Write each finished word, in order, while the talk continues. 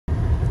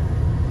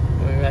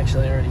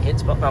actually already hit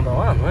spot number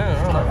 1. Wow,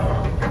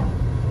 right.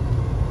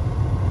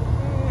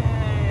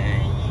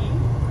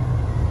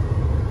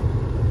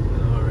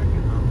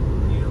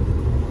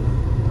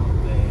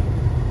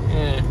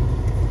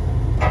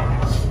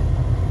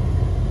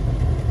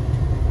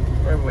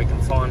 Wherever we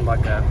can find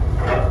like a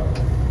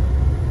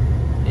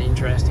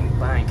interesting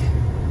bank.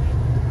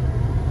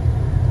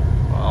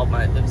 My old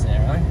mate lives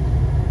there,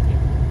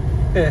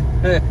 eh?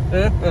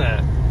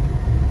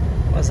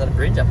 What's that, a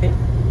bridge up here?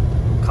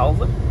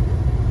 Culvert?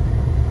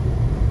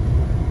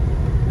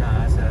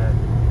 No, it's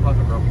like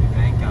a rocky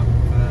bank up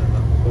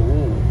further.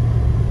 Ooh.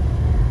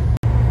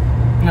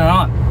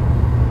 Alright.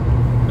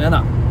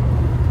 Better.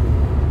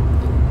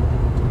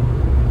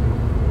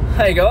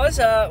 Hey guys,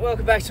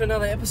 welcome back to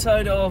another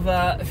episode of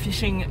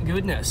Fishing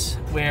Goodness.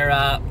 We're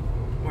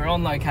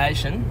on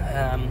location.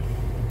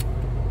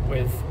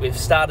 We've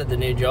started the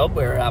new job.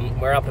 We're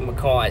up in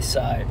Mackay,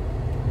 so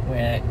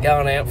we're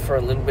going out for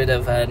a little bit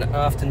of an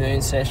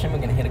afternoon session. We're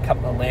going to hit a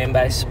couple of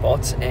land-based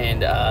spots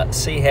and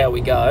see how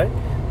we go.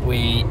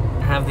 We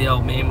have the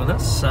old man with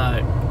us, so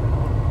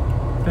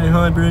say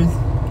hi, Bruce.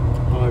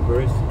 Hi,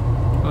 Bruce.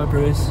 Hi,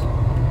 Bruce.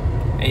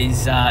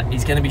 He's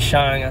going to be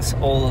showing us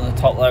all of the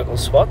top local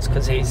spots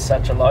because he's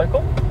such a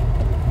local.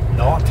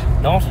 Not.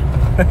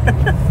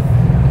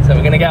 So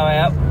we're going to go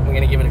out. We're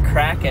going to give it a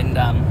crack, and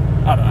I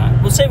don't know.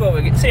 We'll see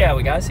how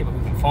we go. See what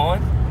we can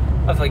find.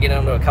 Hopefully, get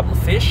onto a couple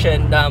of fish,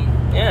 and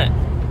yeah,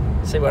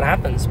 see what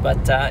happens.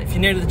 But if you're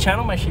new to the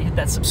channel, make sure you hit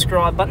that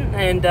subscribe button,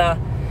 and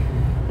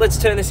let's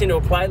turn this into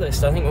a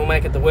playlist. I think we'll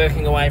make it the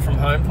working away from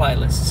home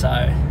playlist.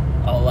 So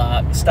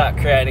I'll start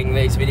creating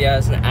these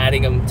videos and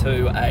adding them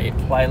to a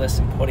playlist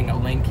and putting a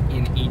link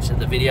in each of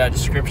the video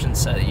descriptions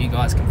so that you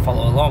guys can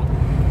follow along.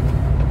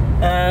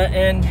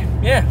 And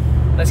yeah,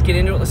 let's get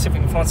into it. Let's see if we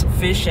can find some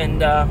fish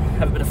and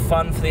have a bit of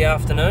fun for the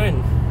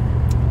afternoon.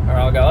 All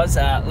right, guys,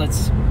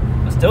 let's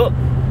do it.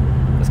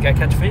 Let's go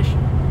catch fish.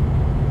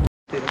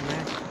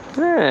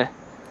 Yeah,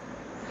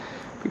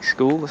 big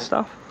school of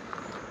stuff.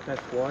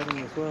 That's whiting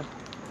as well.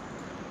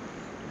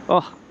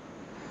 Oh,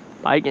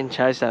 bacon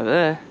chased over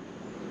there.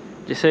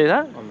 Did you see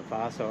that? On the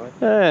far side.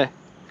 Yeah.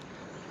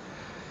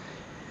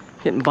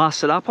 Getting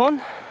busted up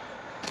on.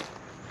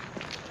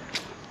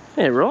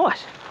 Yeah,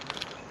 right.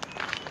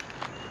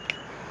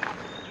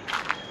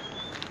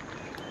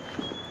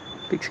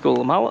 Big school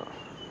of mullet.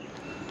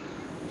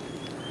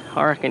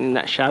 I reckon in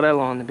that shadow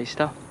line there'll be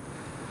stuff.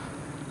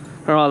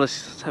 Alright,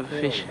 let's have a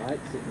fish. Mate,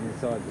 sitting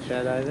inside the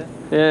shadow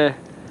there.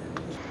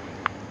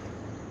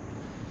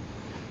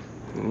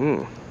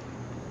 Yeah.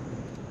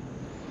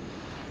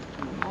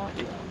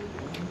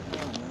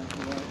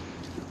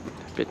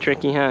 Bit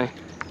tricky, hey?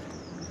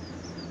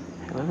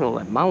 Look at all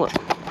that mullet.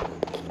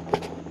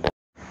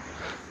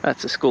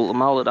 That's a school of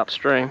mullet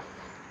upstream.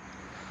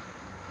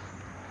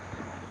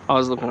 I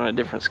was looking at a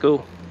different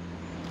school.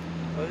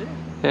 Oh, yeah?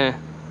 Yeah.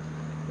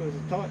 There was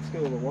a tight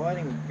school of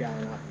whiting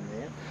going up in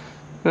there.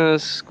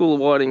 There's a school of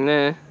whiting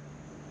there.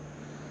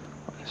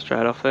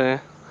 Straight off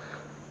there.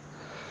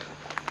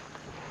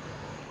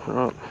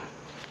 Right.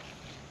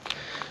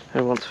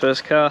 Who wants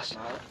first cast?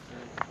 Mullet.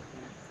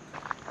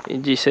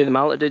 Did you see the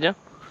mullet, did you?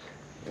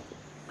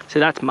 See,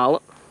 that's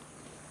mullet.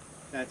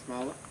 That's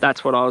mullet.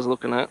 That's what I was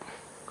looking at.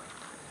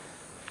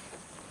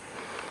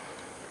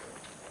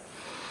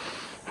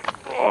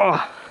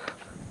 Oh.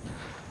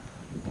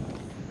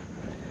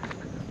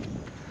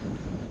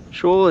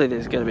 Surely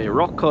there's going to be a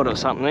rock cod or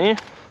something here.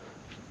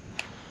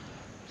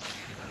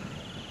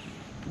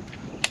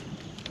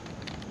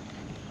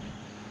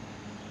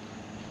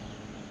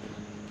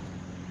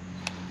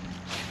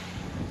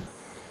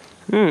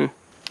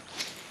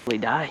 Lovely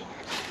day.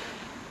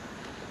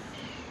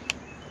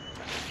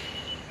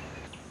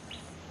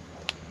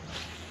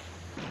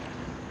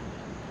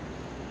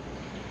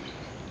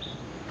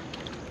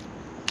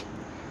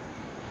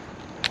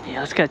 Yeah,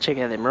 let's go check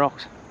out them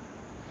rocks.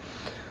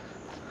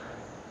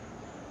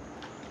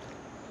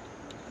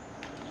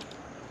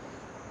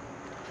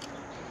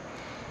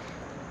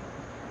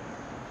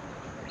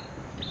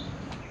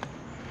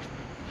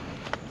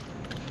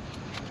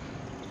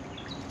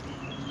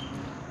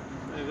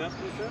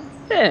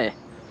 Yeah.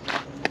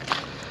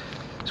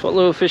 That's what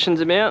lure fishing's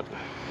about.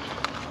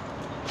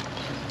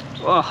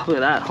 Oh, look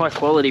at that. High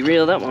quality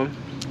reel, that one.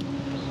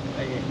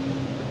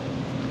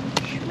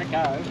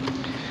 Mackay.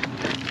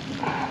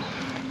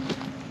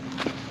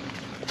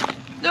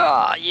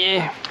 Oh,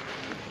 yeah.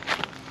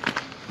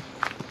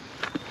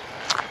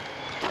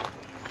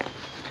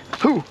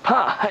 Hoo,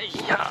 ha, hey,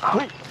 ha,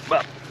 hey.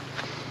 Well.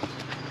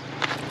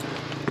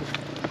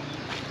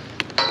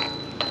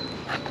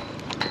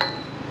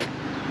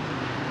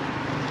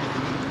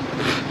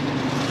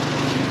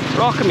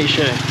 Rocking me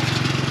shirt.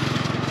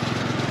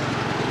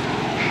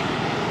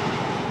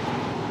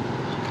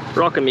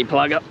 Rocking me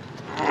plug up.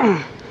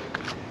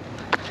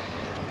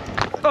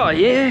 Oh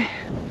yeah.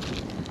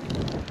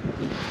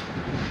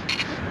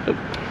 Oop.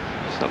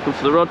 It's not good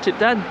for the rod tip,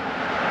 Dad.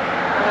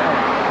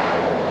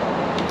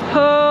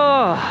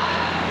 Oh,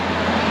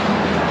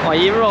 oh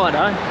you're right,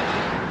 eh?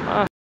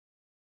 Oh.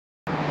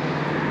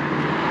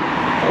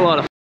 A lot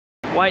of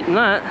weight in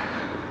that.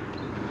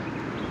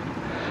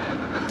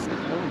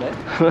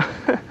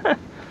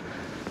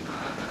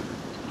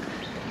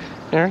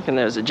 I reckon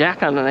there's a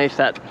jack underneath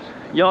that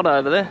yacht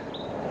over there.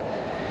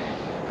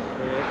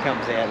 Yeah, it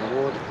comes out of the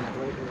water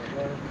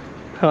completely.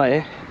 Oh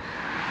yeah.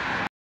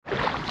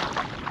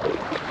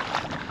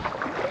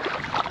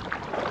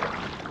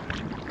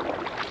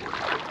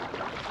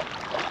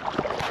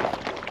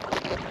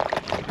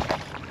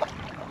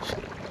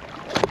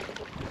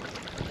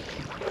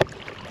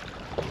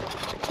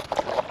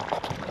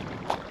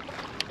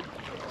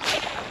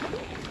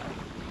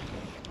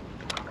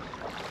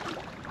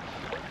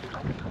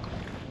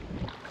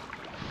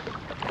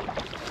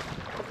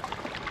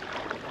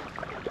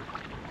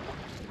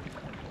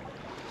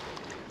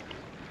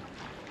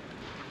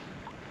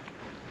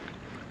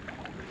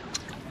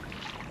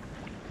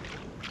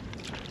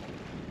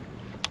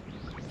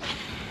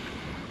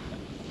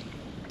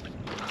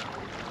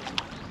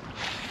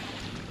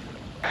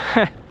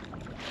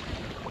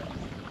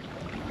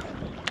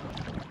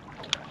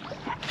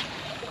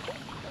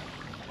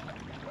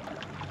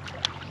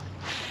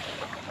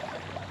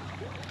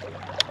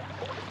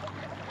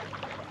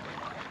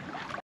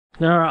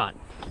 Alright,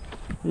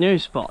 new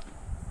spot.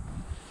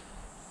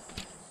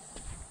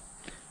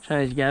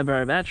 Changed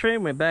GoPro battery,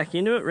 we're back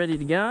into it, ready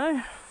to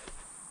go.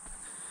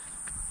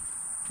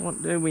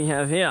 What do we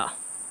have here?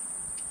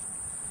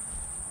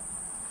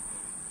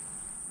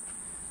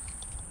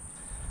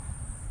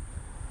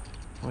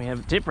 We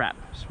have a tip wrap,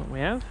 that's what we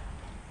have.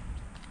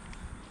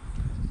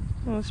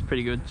 Well, that's a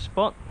pretty good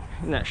spot.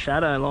 In that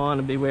shadow line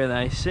would be where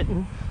they're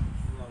sitting.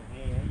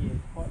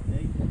 Quite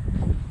deep.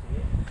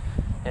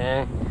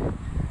 Yeah.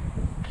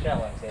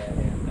 Shallows out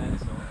there,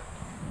 that's all.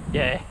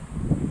 Yeah.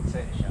 See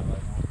the shallow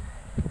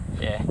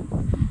one. Yeah.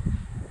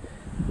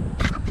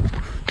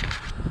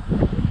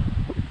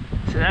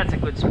 So that's a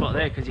good spot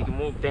there because you can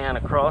walk down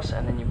across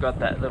and then you've got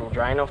that little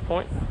drain off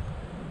point. Do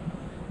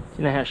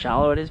you know how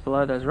shallow it is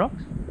below those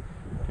rocks?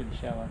 Pretty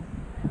shallow.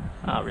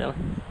 Oh, really?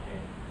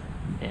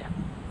 Yeah. Yeah.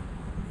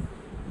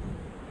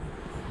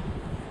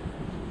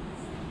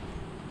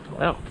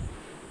 Well.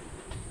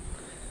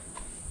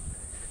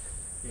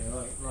 Yeah,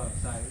 like I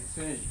say, as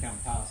soon as you come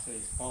past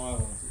these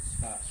pylons, it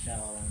starts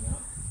shallowing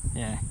up.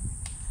 Yeah.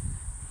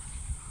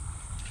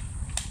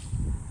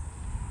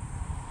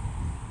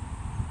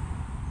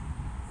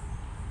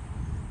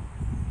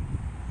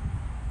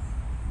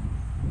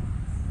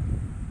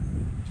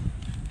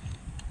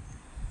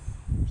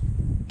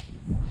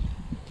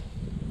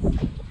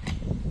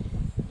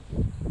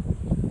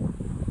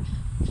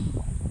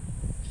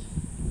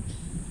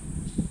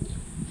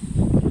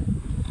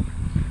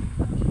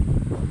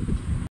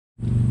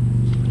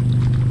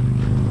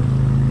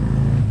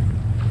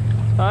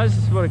 This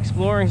is what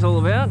exploring's all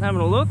about, having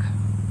a look,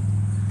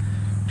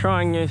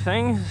 trying new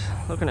things,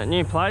 looking at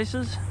new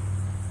places,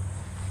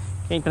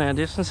 keeping our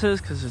distances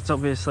because it's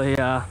obviously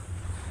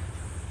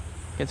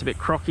gets a bit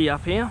crocky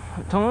up here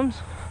at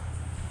times.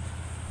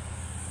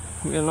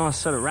 We've got a nice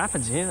set of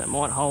rapids here that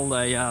might hold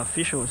a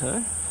fish or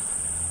two.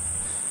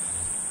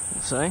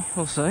 We'll see,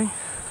 we'll see.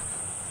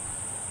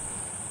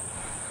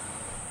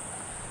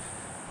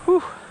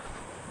 Whew.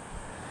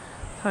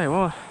 Tell you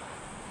what,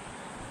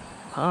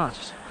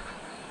 parched.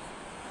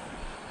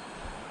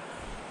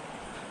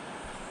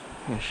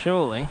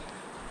 Surely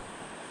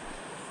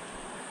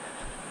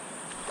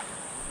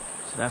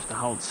should have to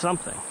hold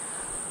something,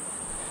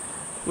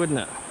 wouldn't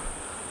it?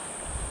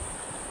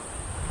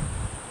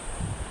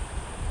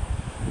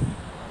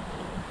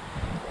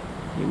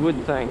 You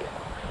would think.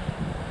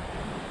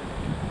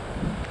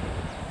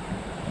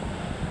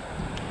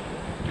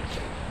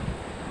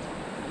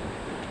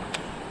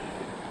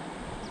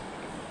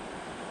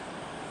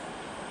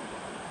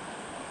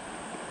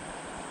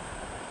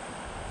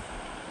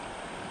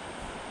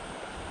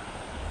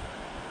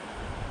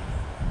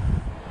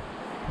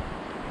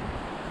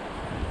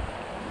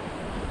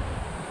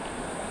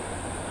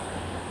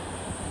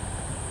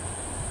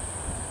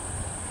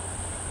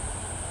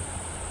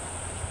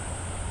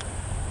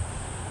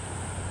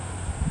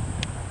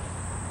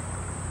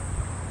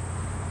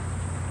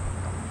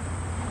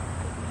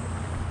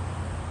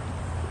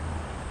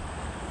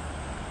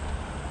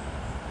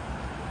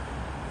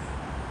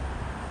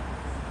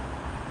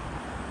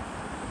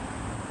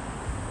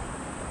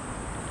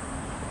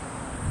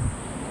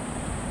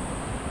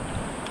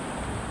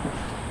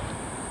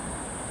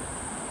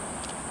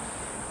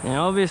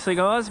 Now obviously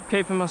guys, I'm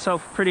keeping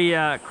myself pretty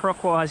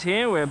croc-wise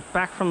here. We're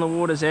back from the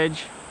water's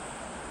edge.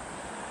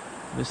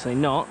 Obviously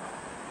not.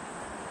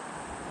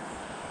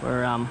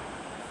 We're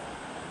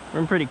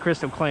in pretty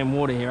crystal clean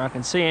water here. I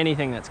can see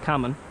anything that's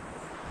coming.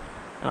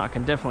 And I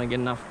can definitely get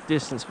enough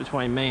distance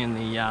between me and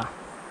the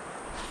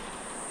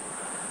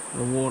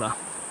water.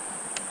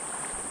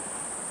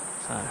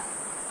 So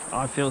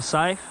I feel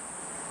safe.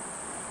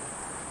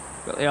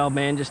 Got the old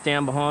man just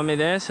down behind me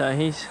there, so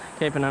he's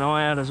keeping an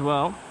eye out as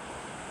well.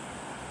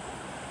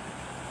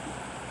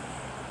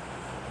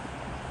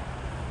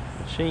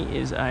 She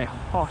is a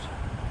hot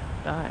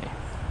day.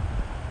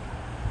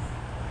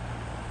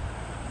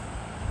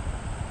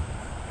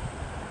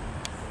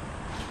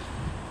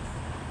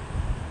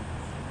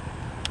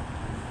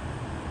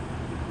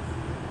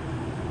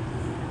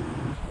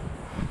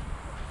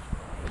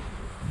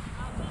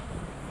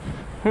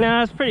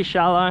 No, it's pretty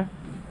shallow.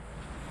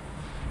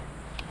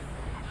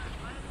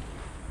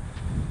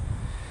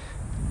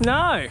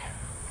 No.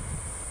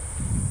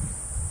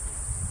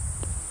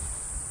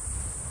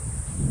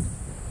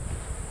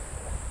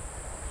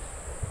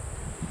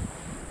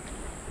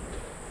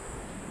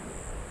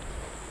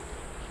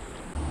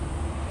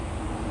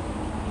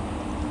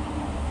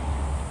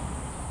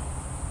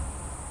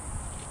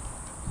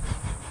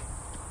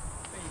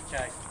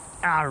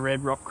 Ah,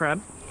 red rock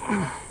crab.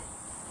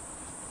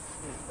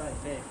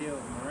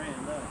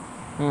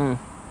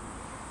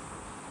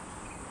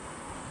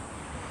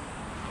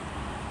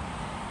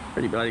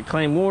 Pretty bloody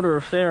clean water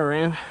if they're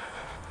around.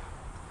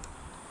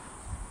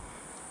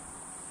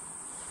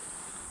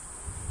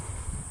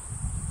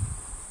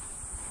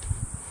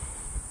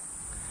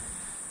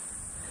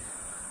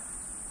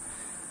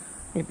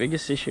 The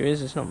biggest issue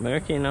is it's not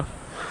murky enough.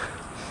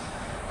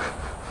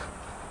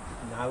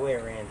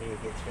 Nowhere around here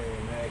gets very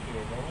murky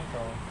at any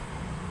time.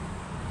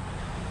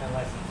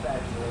 Unless it's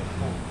absolute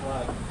full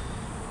flood.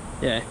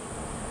 Yeah.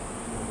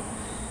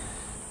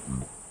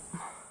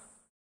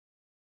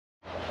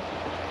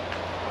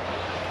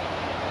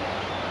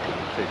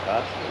 Too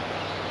fast.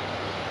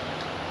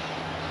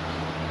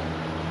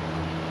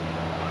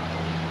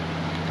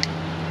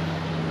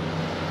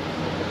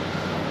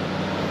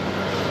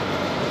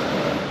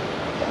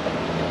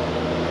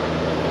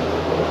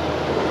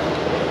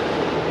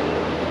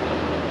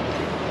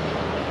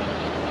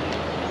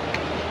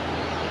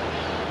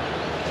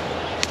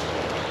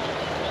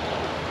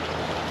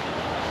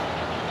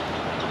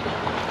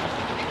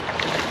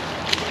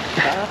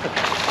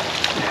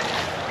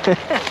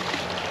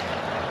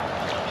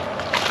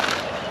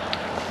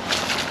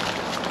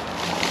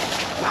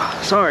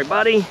 Sorry,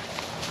 buddy.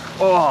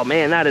 Oh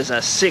man, that is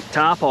a sick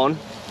tarpon.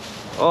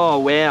 Oh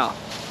wow.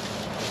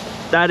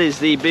 That is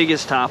the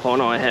biggest tarpon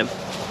I have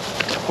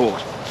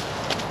caught.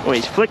 Well,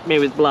 he's flicked me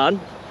with blood.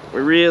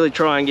 We really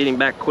try and get him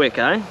back quick,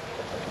 eh?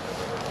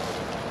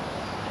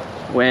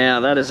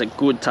 Wow, that is a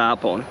good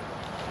tarpon.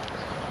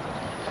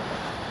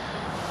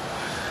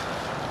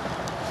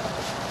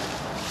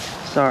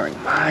 Sorry,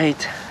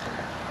 mate.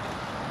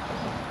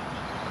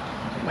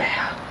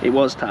 Wow, it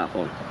was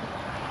tarpon.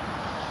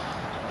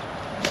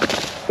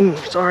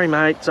 Sorry,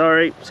 mate.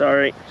 Sorry.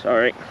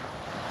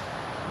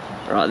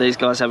 Right, these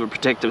guys have a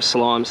protective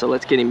slime, so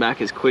let's get him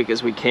back as quick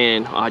as we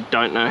can. I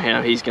don't know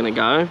how he's going to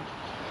go,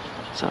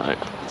 so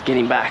let's get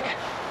him back.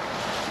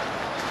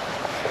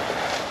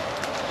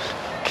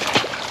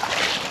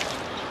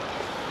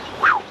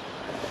 Whew.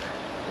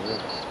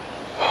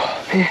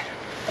 Oh, man.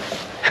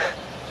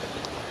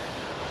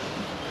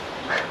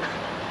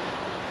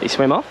 He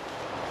swim off?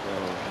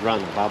 Run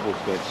the bubbles,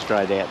 go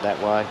straight out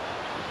that way.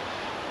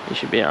 He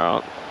should be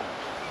alright.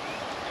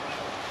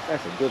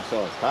 That's a good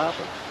sized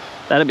tarpon.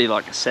 That'd be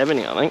like a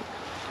 70, I think.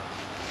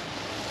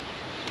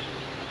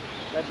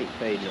 They'd be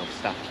feeding off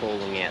stuff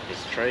falling out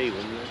this tree,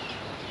 wouldn't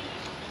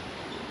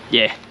they?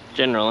 Yeah,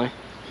 generally.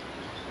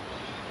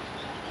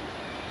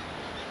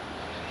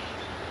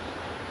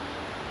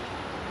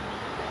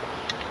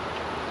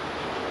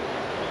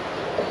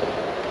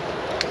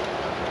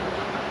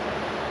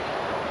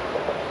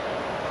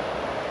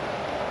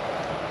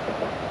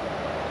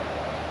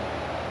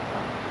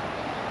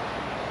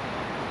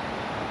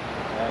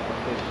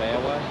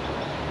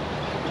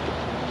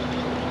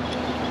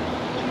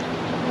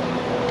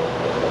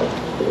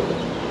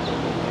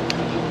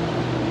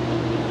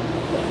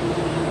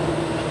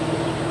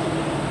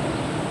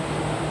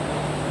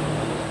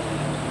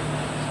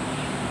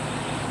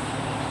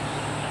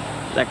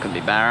 That could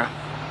be Barra.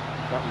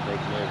 Something big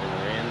moving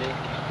around here.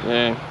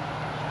 Yeah.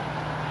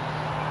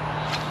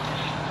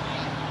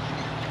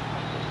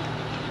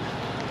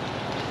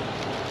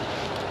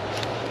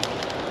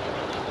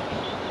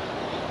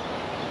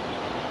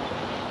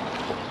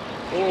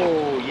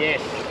 Oh,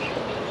 yes.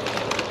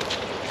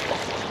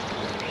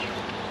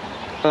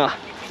 Ah,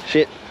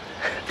 shit.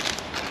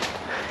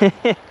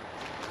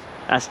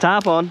 That's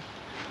tarpon.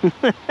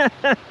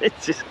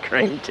 It's just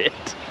cream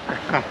tipped.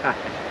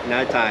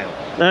 No tail.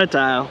 No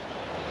tail.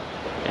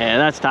 Yeah,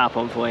 that's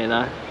tarpon for you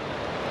though.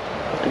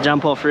 They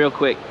jump off real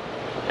quick.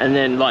 And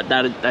then like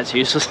that's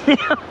useless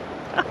now.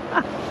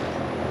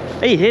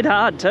 He hit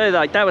hard too,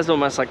 like that was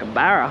almost like a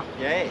barra.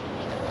 Yeah.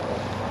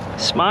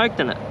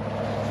 Smoked in it.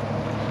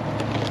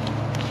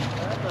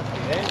 That must be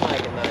them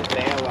making those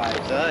bow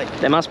waves, eh?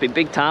 There must be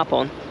big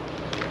tarpon.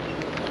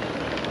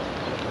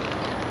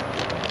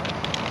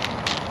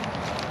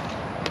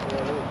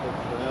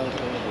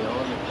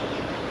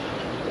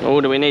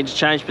 Oh, do we need to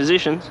change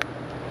positions?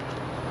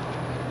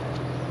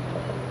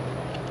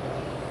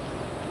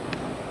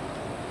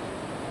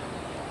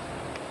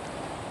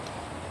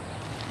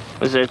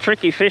 Was it a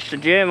tricky fish to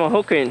jam a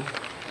hook in?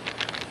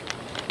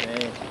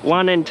 Yeah.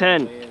 1 in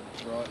 10. Yeah,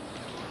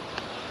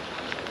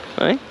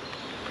 Eh? right.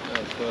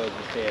 That's good,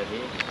 just out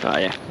here. Oh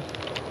yeah.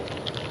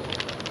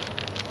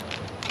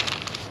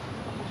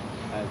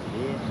 Over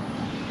here.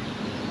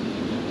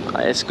 Oh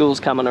yeah, school's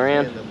coming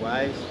around. And the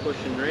waves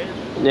pushing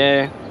around.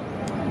 Yeah.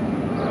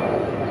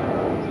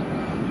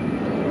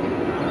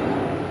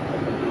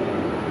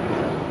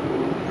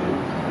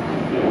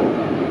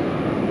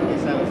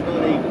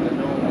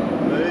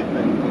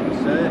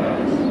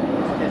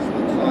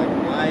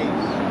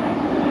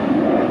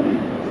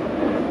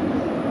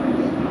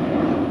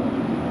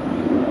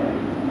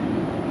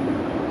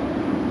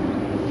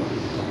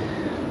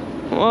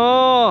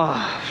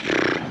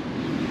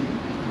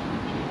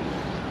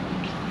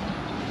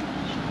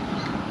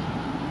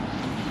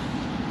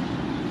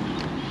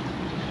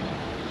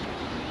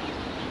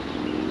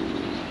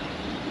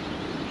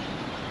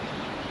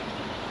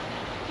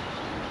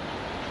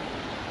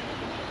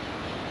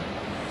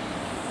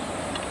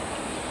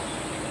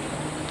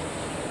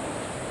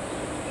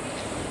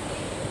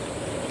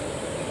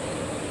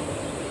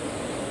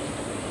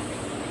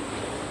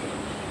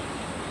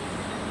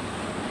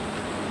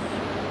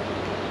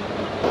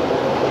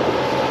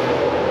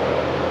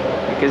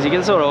 because you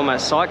can sort of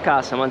almost sight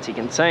cast them once you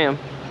can see them.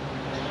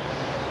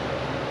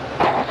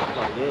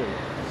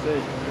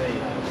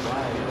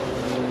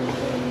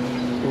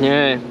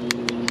 Yeah.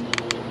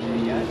 There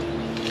you go.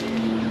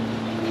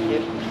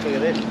 Yep, look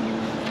at this.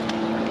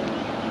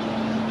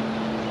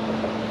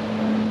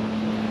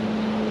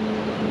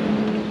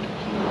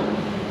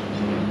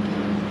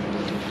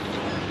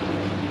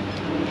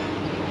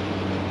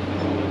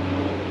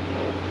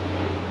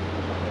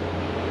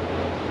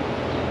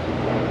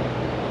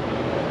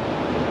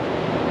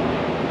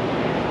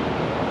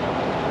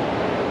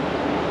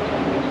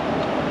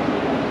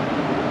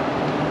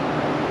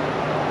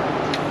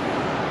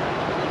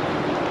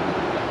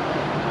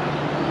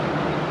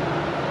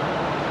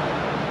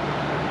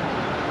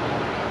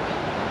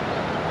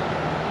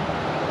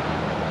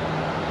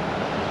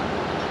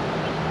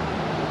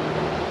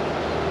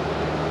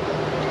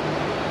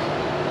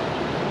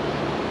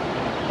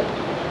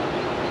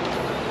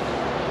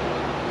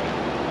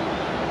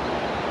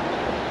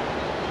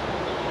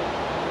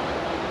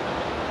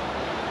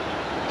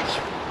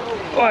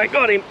 Oh, I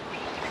got him.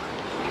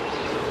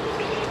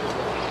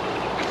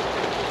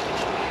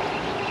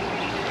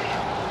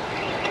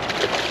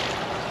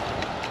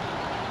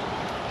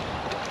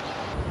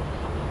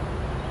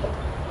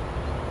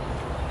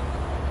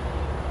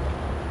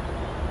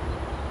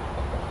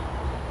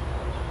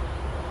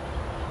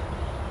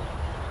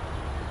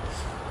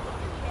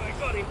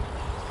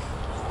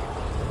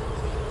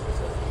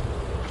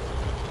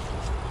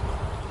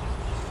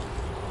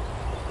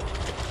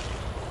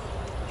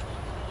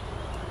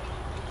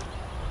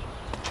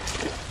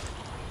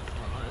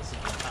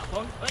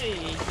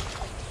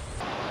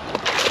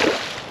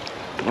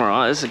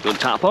 Alright, this is a good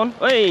tap on.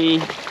 Hey!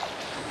 Up.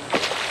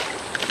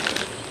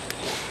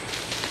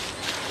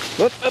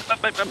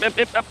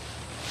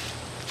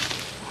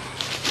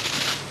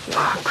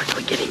 Oh,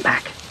 quickly get him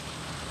back.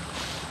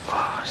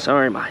 Oh,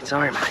 sorry mate.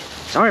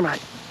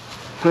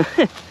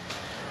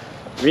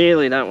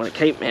 Really don't want to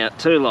keep him out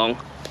too long.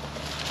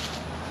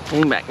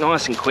 Get him back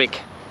nice and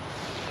quick.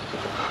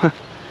 Go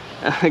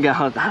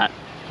like that.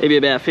 Maybe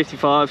about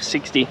 55,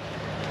 60.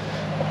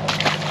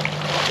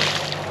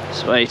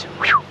 Sweet.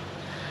 Whew.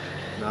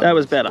 That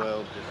was better.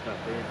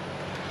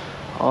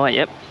 Oh,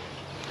 yep.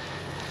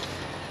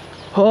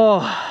 Oh,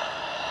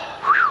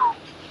 whew.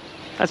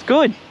 That's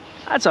good.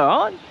 That's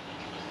all right.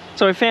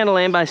 So we found a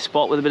land-based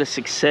spot with a bit of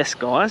success,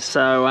 guys.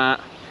 So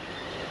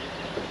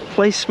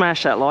please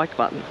smash that like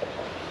button.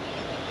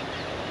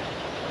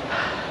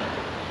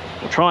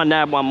 We'll try and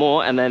nab one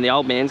more, and then the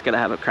old man's gonna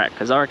have a crack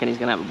because I reckon he's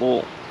gonna have a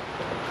ball.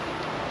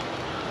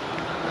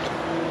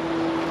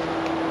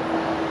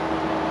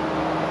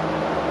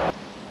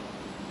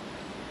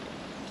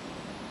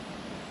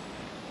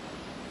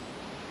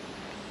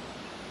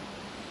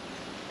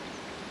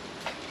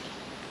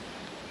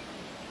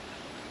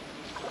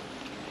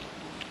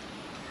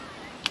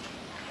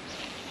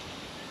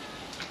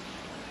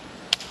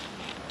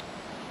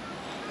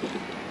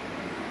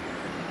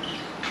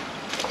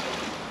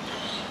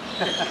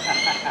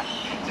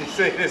 To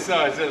see the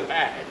size of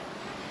that.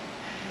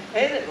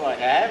 Ain't it like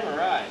a hammer,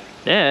 right?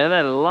 Yeah,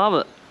 they love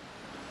it.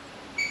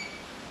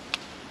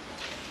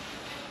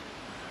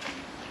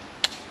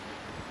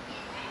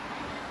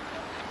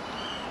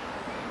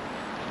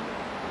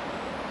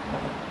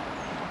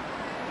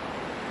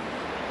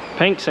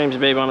 Pink seems to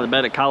be one of the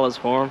better colours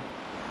for them,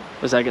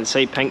 because they can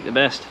see pink the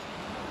best.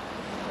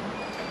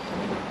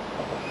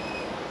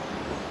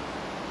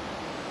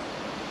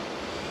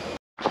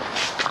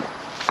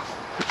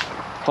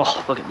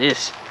 Oh, look at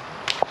this.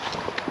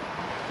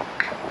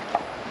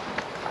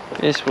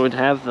 This would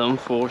have them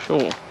for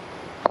sure.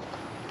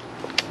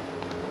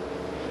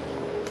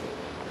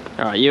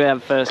 Alright, you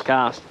have first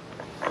cast.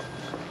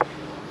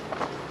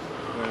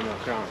 Where am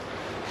I going?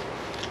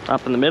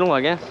 Up in the middle,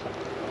 I guess.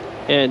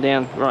 Yeah,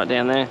 down, right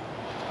down there.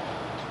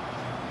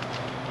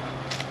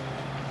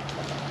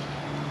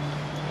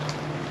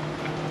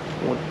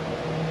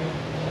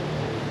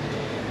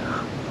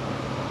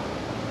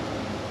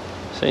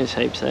 Seems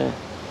heaps there.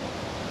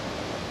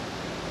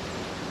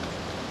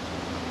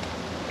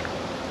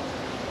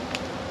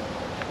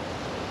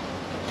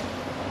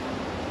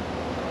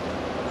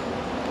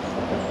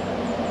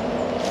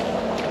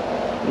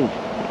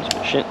 That's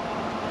some shit.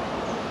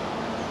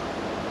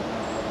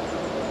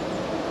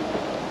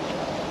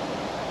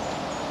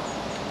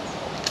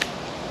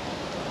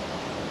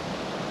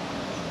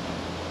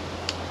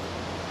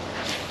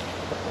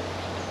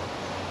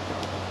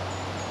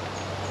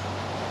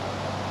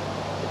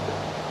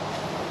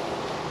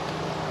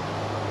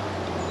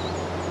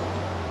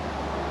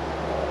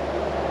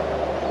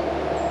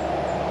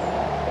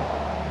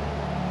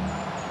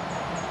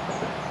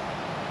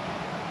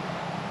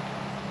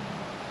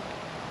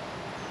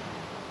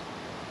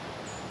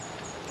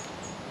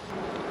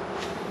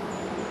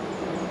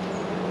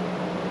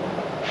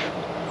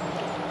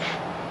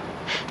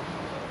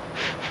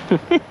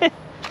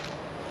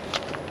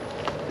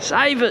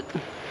 Save it.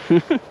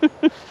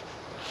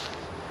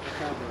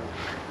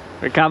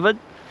 Recovered.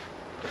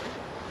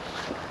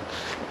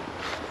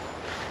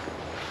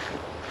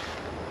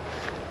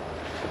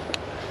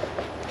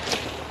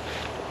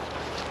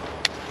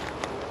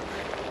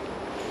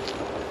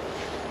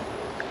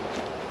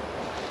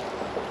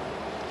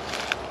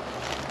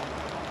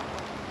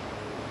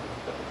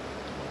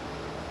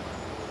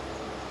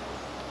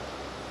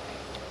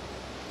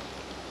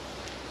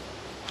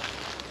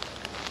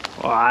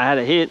 Oh, I had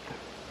a hit.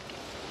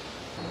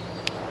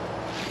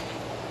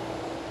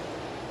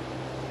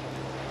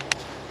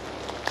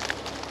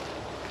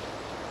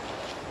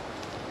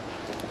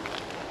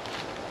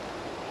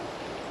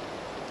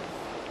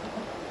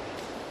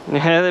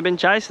 Yeah, they've been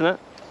chasing it.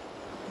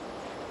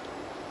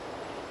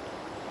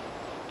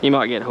 You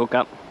might get a hook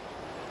up.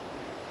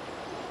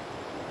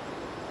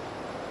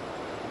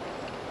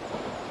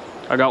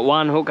 I got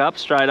one hook up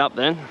straight up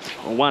then,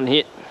 or one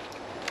hit.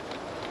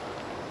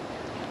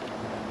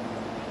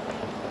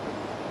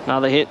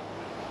 Another hit.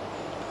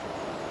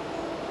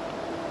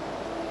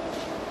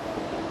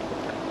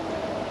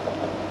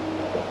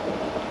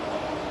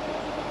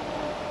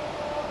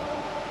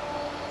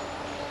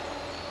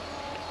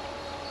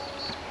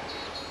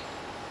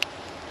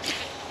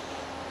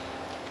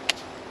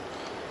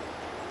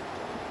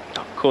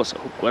 Of course, a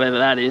hook, whatever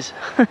that is.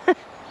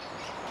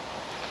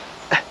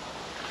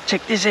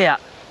 Check this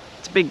out.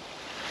 It's a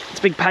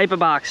big paper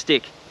bark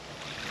stick.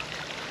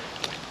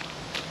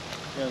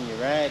 On your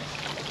rags.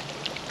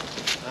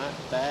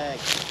 Not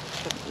bags.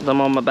 I'm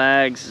on my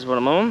bags is what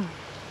I'm on.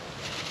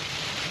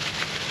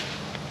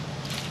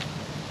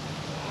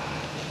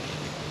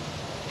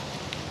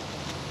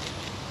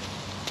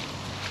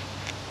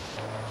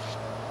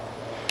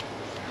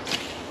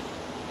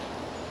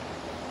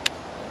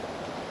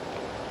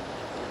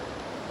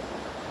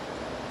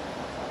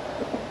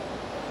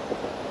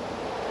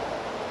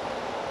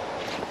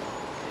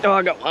 Oh,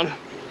 I got one.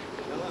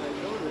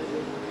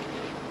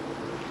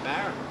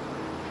 Barra.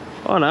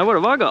 Oh no, what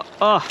have I got?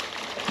 Oh,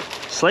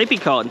 sleepy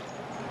cod.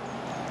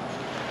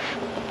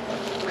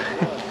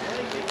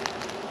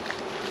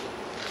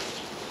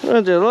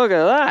 Would you look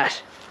at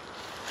that?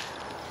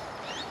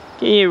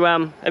 Can you,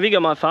 have you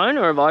got my phone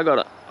or have I got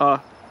it?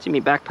 Oh, it's in my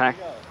backpack.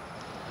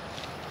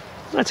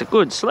 That's a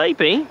good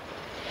sleepy.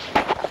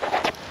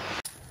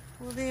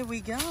 Well, there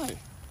we go.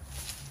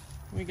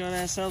 We got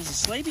ourselves a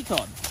sleepy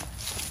cod.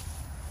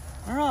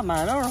 All right,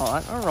 mate, all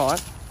right, all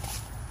right.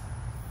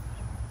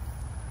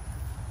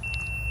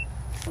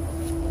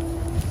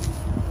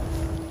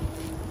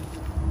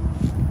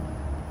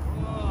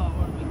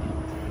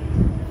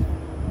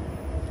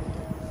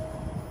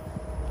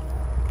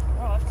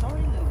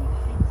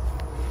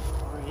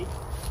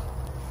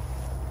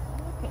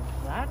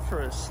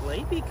 For a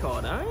sleepy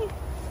cod, eh?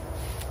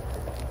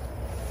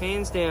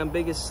 Hands down,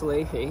 biggest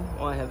sleepy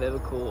I have ever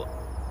caught.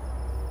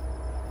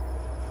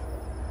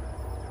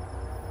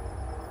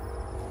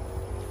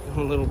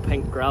 A little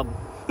pink grub.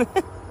 Let's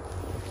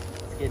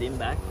get him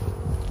back.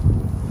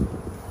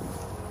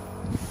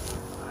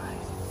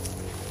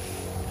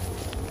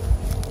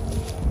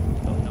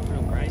 Oh, not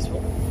real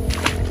graceful.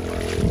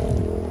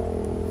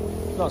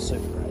 Not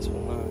super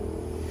graceful, no.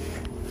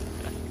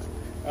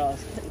 Alright,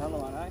 let's get another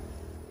one, eh?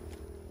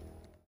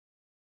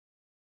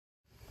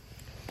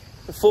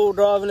 The full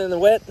driving in the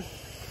wet.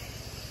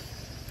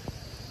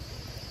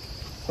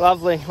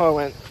 Lovely. I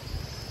went.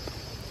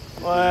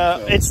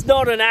 It's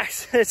not an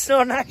accident. It's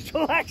not an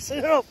actual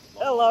accident.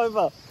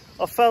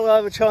 I fell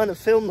over trying to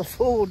film the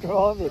full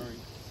driving.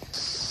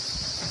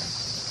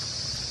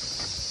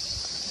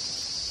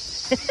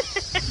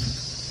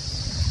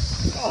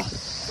 Oh.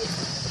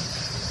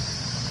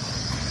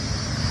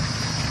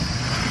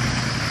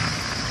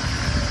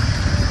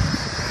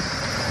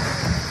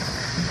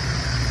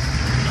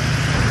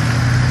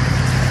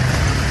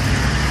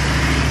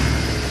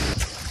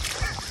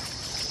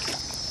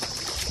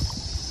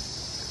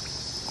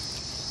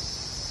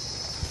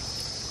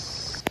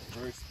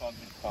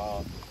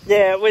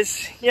 Yeah, it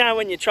was, you know,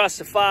 when you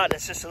trust a fart,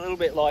 it's just a little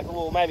bit like,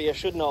 well, maybe I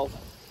shouldn't have.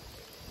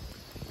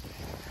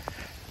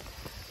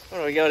 What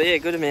do we got here?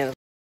 Good amount of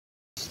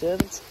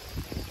disturbance.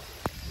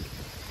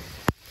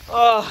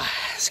 Oh,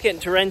 it's getting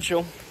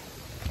torrential.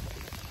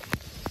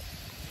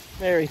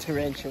 Very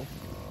torrential.